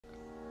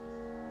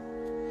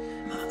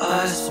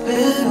Eyes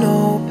been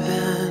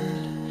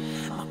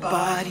opened, my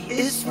body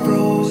is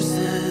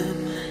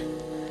frozen.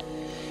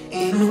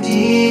 Ain't no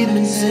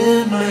demons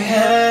in my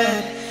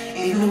head,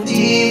 ain't no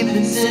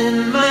demons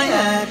in my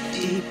head.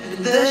 Deep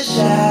in the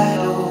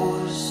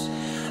shadows,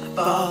 I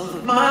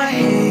followed my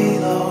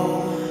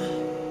halo.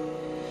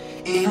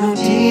 Ain't no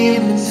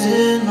demons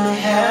in my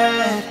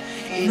head,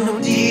 ain't no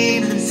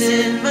demons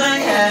in my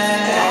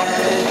head.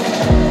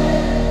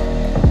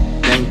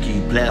 Thank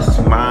you, bless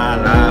my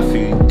life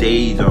every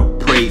day. I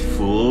pray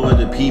for all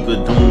the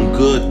people doing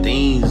good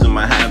things in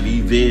my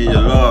happy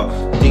video love.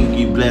 Thank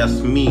you,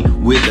 bless me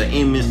with the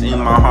image in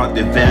my heart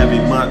that very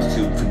much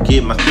to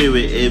forgive my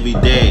spirit every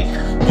day.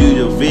 Do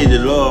the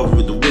video love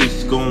with the way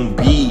it's gonna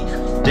be.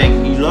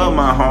 Thank you, love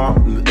my heart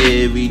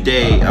every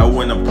day. I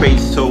wanna pray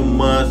so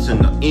much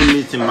and the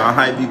image in my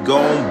heart be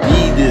gonna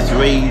be this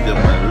raise of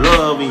my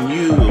love in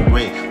you.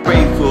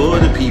 Pray for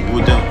other people,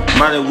 don't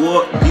matter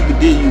what people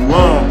did you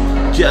wrong.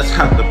 Just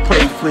have to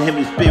pray for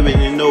Heavenly Spirit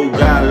and know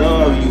God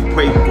love you.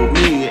 Pray for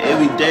me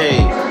every day.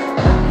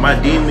 My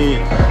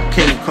demon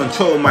can't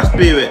control my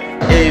spirit.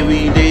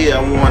 Every day I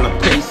wanna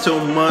pray so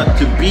much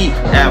to be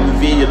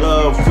avid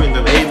love friend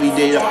of every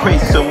day. I pray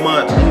so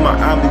much in my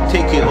army,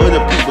 taking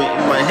other people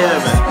in my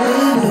heaven. Eyes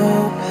been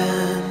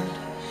opened,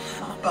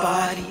 my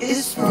body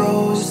is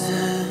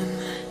frozen.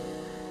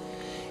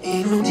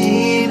 Ain't no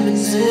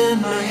demons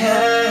in my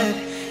head,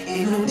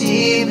 ain't no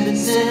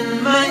demons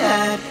in my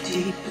head.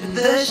 Deep in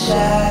the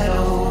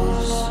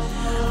shadows,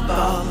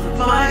 follow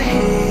my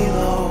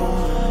halo.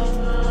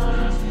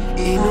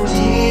 Ain't no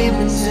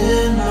demons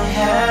in my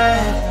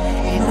head,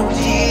 ain't no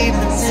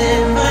demons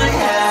in my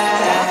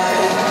head.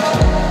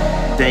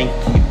 Thank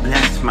you,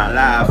 bless my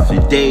life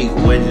today.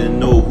 When you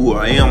know who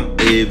I am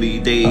every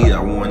day. I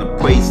wanna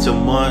pray so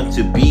much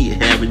to be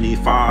Heavenly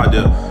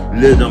Father.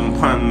 Let them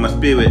upon my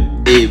spirit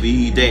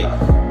every day.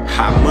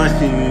 How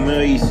much in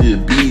mercy to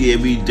be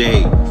every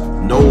day.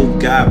 Know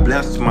God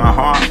bless my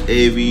heart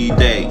every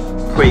day.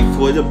 Pray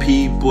for the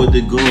people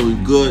that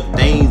doing good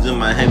things in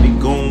my heaven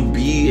gonna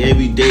be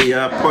every day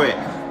I pray.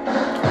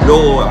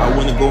 Lord, I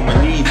wanna go on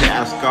my knees and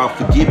ask God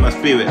forgive my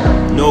spirit.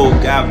 No,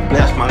 God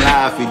bless my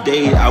life every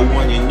day. I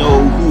wanna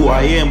know who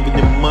I am with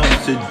the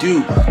much to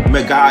do.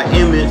 May God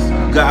image,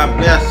 God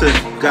bless us.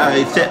 God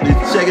accept the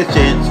second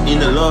chance in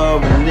the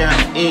love and now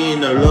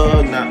in the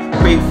love. Now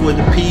pray for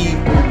the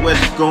people,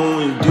 what's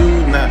going to do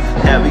now.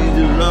 Have you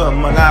to love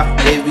my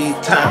life every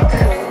time.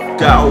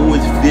 God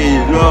always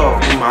feel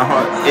love in my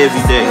heart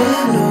every day.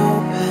 Been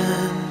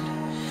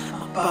opened,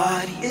 my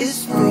body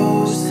is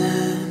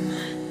frozen.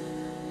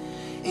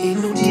 Ain't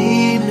no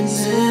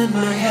demons in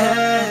my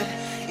head,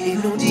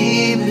 ain't no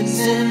demons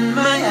in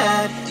my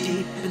head.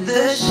 Deep in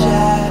the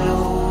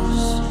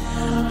shadows,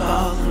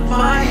 follow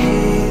my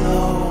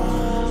halo.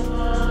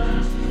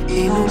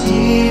 Ain't no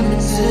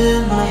demons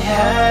in my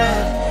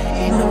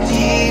head, ain't no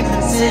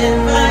demons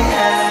in my head.